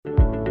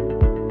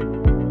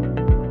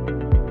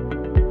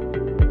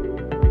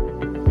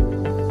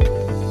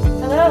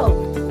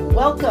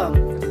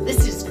Welcome.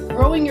 This is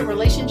Growing Your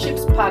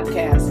Relationships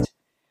podcast,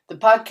 the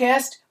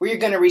podcast where you're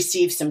going to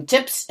receive some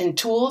tips and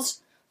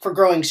tools for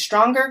growing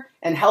stronger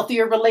and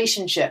healthier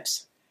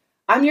relationships.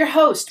 I'm your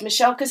host,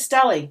 Michelle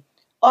Castelli,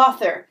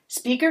 author,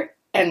 speaker,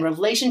 and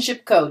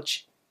relationship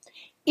coach.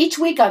 Each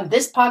week on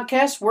this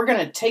podcast, we're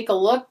going to take a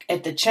look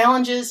at the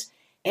challenges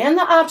and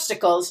the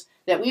obstacles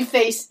that we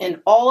face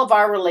in all of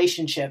our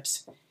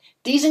relationships.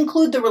 These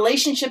include the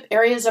relationship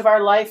areas of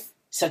our life,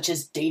 such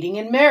as dating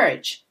and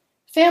marriage,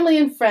 family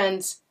and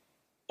friends,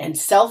 and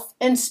self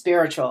and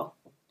spiritual.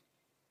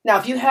 Now,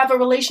 if you have a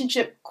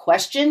relationship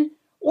question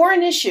or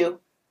an issue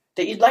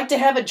that you'd like to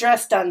have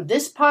addressed on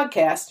this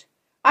podcast,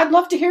 I'd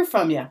love to hear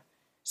from you.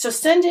 So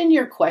send in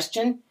your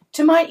question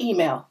to my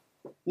email,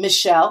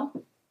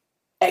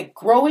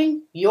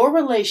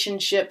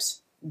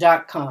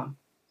 michelle@growingyourrelationships.com.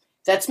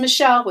 That's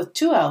Michelle with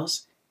 2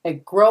 L's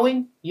at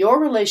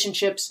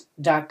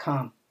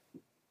growingyourrelationships.com.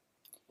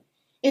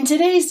 In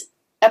today's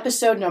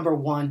episode number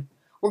 1,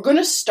 we're going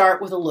to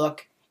start with a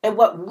look at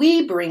what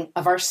we bring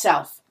of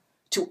ourself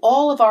to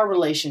all of our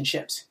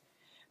relationships.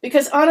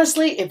 Because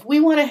honestly, if we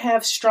want to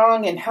have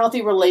strong and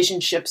healthy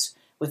relationships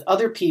with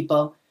other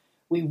people,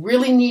 we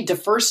really need to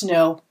first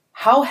know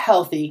how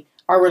healthy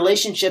our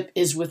relationship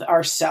is with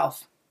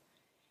ourselves.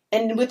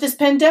 And with this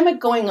pandemic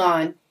going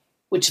on,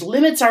 which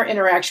limits our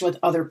interaction with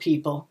other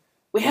people,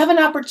 we have an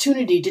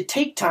opportunity to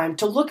take time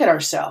to look at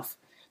ourselves,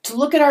 to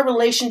look at our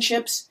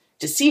relationships,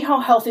 to see how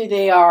healthy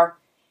they are,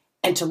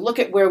 and to look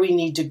at where we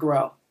need to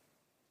grow.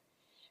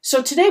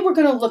 So today we're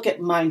going to look at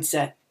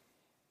mindset.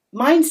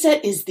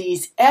 Mindset is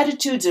these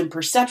attitudes and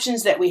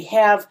perceptions that we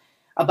have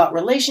about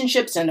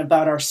relationships and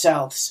about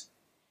ourselves.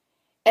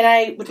 And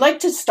I would like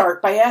to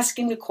start by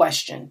asking a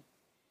question,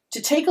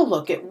 to take a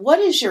look at what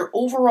is your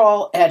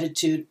overall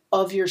attitude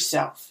of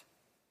yourself.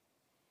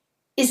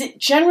 Is it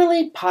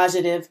generally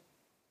positive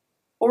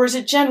or is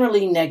it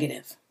generally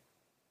negative?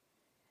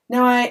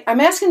 Now, I'm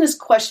asking this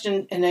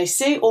question, and I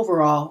say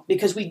overall,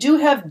 because we do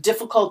have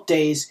difficult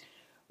days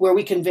where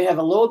we can have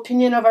a low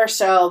opinion of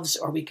ourselves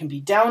or we can be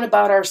down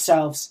about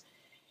ourselves.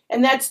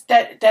 And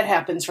that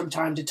happens from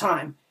time to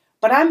time.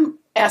 But I'm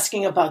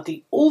asking about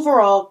the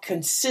overall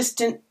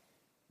consistent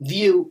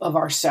view of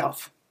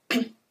ourself.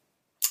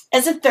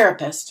 As a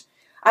therapist,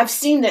 I've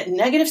seen that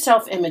negative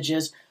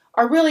self-images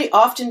are really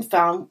often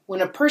found when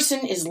a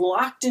person is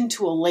locked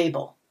into a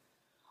label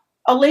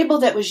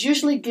that was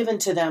usually given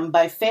to them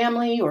by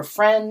family or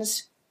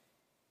friends,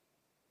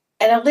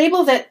 and a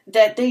label that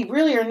they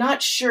really are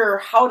not sure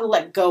how to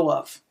let go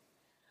of.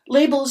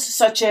 Labels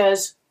such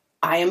as,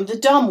 I am the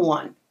dumb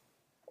one,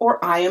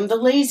 or I am the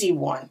lazy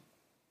one.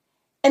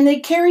 And they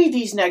carry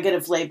these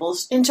negative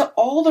labels into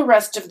all the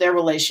rest of their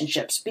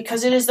relationships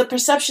because it is the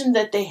perception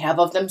that they have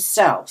of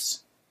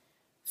themselves.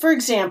 For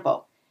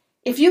example,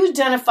 if you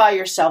identify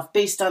yourself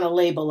based on a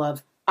label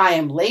of, I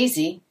am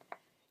lazy,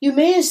 you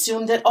may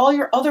assume that all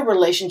your other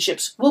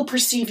relationships will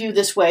perceive you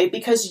this way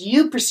because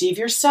you perceive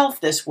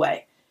yourself this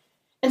way.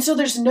 And so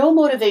there's no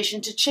motivation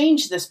to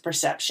change this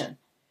perception.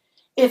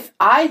 If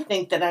I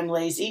think that I'm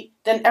lazy,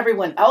 then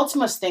everyone else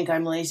must think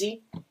I'm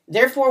lazy.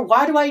 Therefore,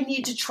 why do I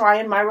need to try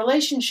in my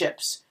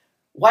relationships?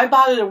 Why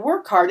bother to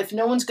work hard if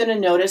no one's going to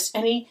notice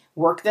any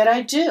work that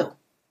I do?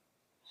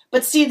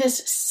 But see,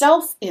 this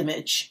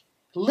self-image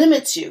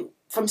limits you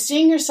from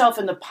seeing yourself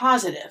in the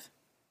positive.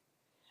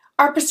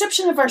 Our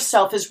perception of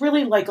ourselves is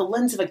really like a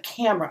lens of a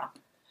camera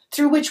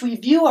through which we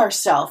view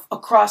ourselves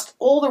across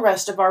all the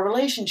rest of our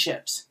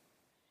relationships.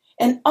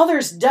 And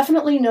others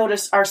definitely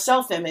notice our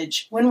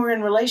self-image when we're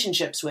in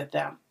relationships with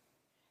them.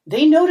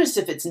 They notice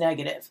if it's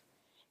negative,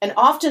 and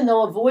often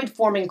they'll avoid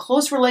forming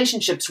close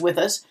relationships with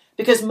us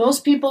because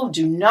most people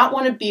do not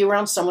want to be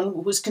around someone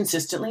who's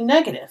consistently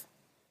negative.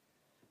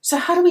 So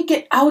how do we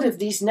get out of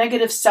these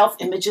negative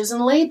self-images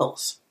and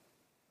labels?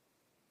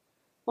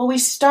 Well, we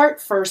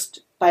start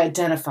first by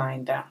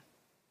identifying them,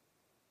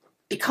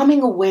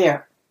 becoming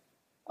aware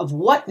of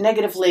what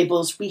negative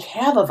labels we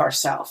have of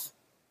ourselves.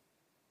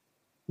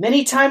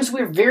 Many times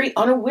we're very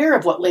unaware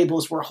of what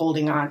labels we're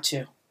holding on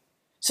to.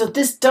 So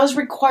this does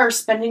require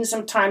spending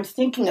some time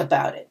thinking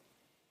about it,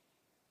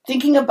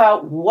 thinking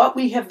about what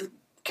we have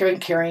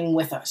been carrying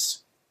with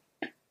us.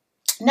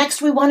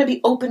 Next, we want to be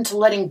open to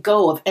letting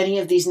go of any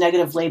of these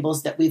negative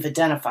labels that we've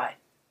identified.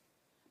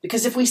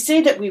 Because if we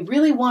say that we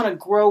really want to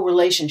grow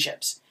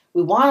relationships,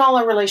 we want all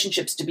our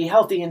relationships to be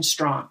healthy and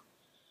strong,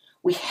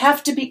 we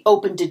have to be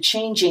open to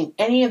changing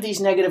any of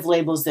these negative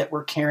labels that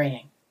we're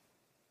carrying.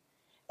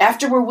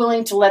 After we're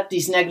willing to let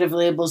these negative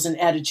labels and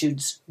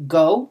attitudes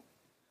go,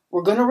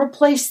 we're going to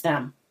replace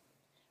them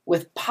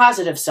with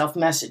positive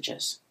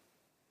self-messages.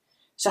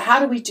 So how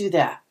do we do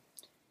that?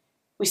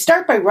 We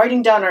start by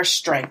writing down our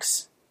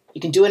strengths.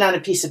 You can do it on a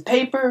piece of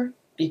paper,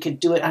 you can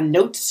do it on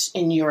notes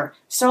in your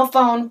cell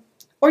phone,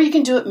 or you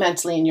can do it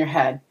mentally in your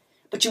head.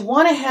 But you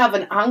want to have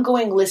an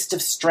ongoing list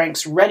of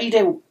strengths ready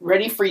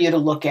for you to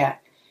look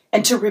at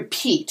and to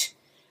repeat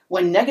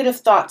when negative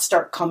thoughts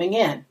start coming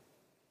in.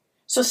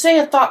 So say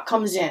a thought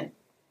comes in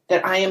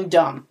that I am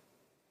dumb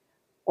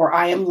or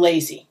I am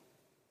lazy.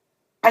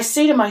 I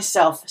say to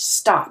myself,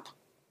 stop.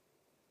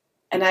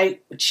 and I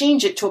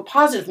change it to a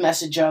positive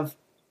message of,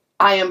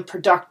 I am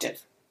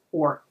productive,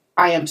 or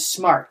I am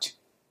smart.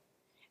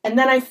 And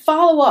then I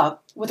follow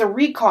up with a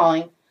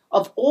recalling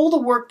of all the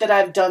work that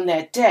I've done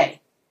that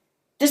day.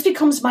 This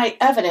becomes my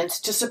evidence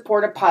to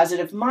support a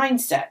positive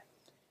mindset.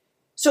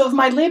 So if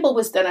my label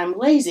was that I'm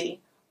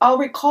lazy, I'll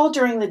recall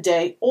during the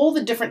day all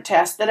the different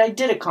tasks that I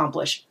did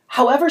accomplish,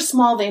 however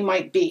small they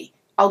might be.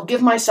 I'll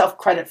give myself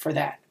credit for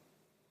that.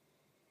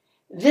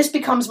 This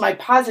becomes my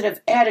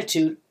positive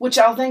attitude, which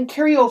I'll then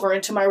carry over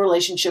into my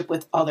relationship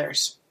with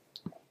others.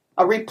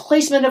 A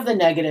replacement of the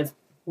negative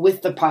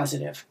with the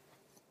positive.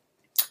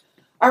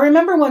 I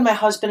remember when my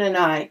husband and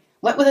I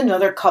went with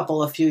another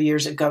couple a few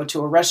years ago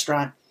to a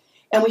restaurant,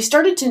 and we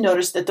started to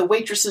notice that the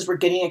waitresses were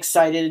getting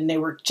excited and they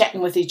were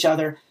chatting with each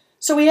other.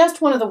 So we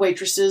asked one of the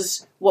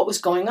waitresses what was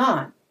going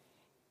on.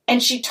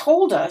 And she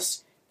told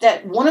us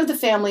that one of the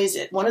families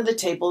at one of the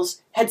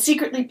tables had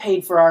secretly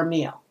paid for our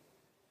meal.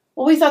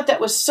 Well, we thought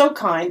that was so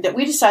kind that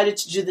we decided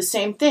to do the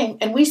same thing,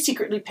 and we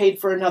secretly paid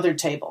for another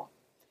table.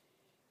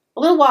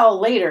 A little while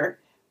later,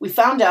 we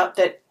found out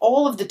that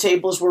all of the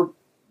tables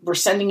were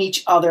sending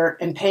each other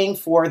and paying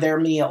for their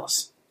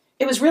meals.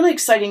 It was really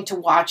exciting to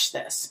watch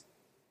this.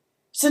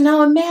 So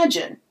now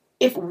imagine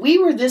if we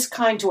were this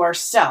kind to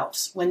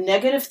ourselves when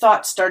negative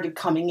thoughts started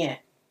coming in.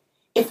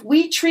 If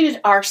we treated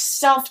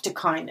ourself to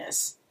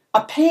kindness,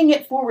 a paying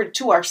it forward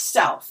to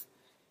ourself,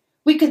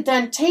 we could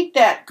then take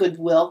that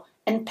goodwill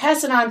and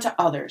pass it on to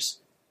others.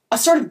 A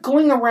sort of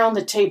going around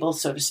the table,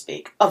 so to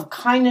speak, of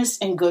kindness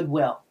and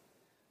goodwill,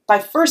 by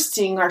first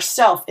seeing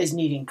ourselves as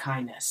needing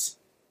kindness.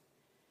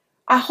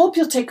 I hope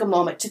you'll take a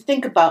moment to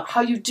think about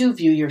how you do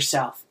view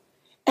yourself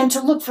and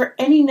to look for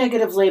any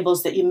negative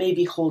labels that you may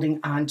be holding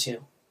on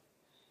to.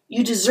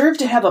 You deserve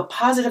to have a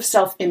positive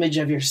self-image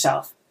of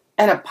yourself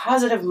and a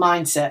positive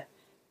mindset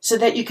so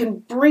that you can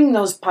bring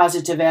those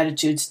positive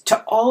attitudes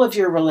to all of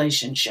your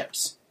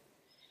relationships.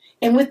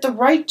 And with the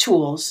right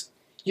tools,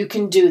 you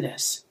can do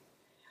this.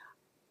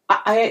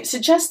 I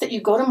suggest that you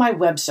go to my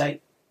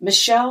website,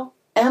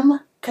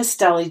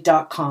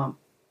 michellemcastelli.com.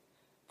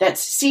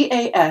 That's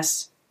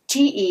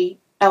Castelli.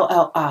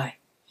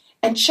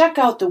 And check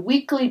out the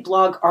weekly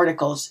blog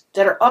articles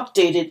that are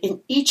updated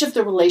in each of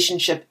the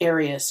relationship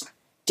areas: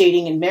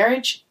 dating and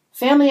marriage,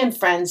 family and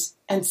friends,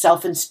 and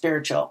self and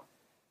spiritual.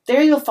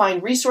 There you'll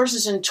find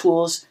resources and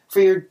tools for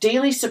your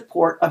daily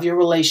support of your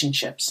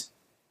relationships.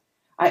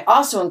 I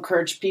also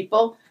encourage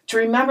people to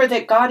remember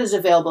that God is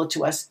available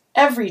to us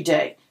every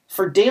day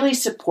for daily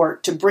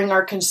support to bring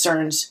our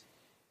concerns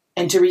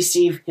and to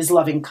receive His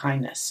loving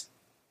kindness.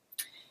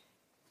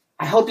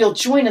 I hope you'll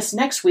join us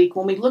next week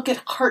when we look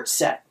at heart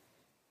set.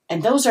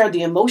 And those are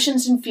the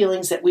emotions and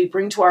feelings that we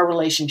bring to our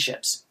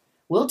relationships.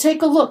 We'll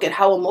take a look at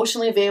how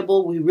emotionally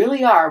available we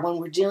really are when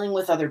we're dealing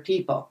with other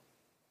people.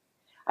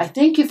 I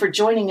thank you for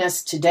joining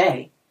us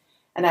today,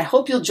 and I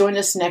hope you'll join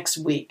us next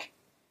week.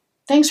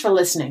 Thanks for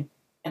listening,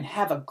 and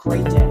have a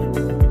great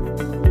day.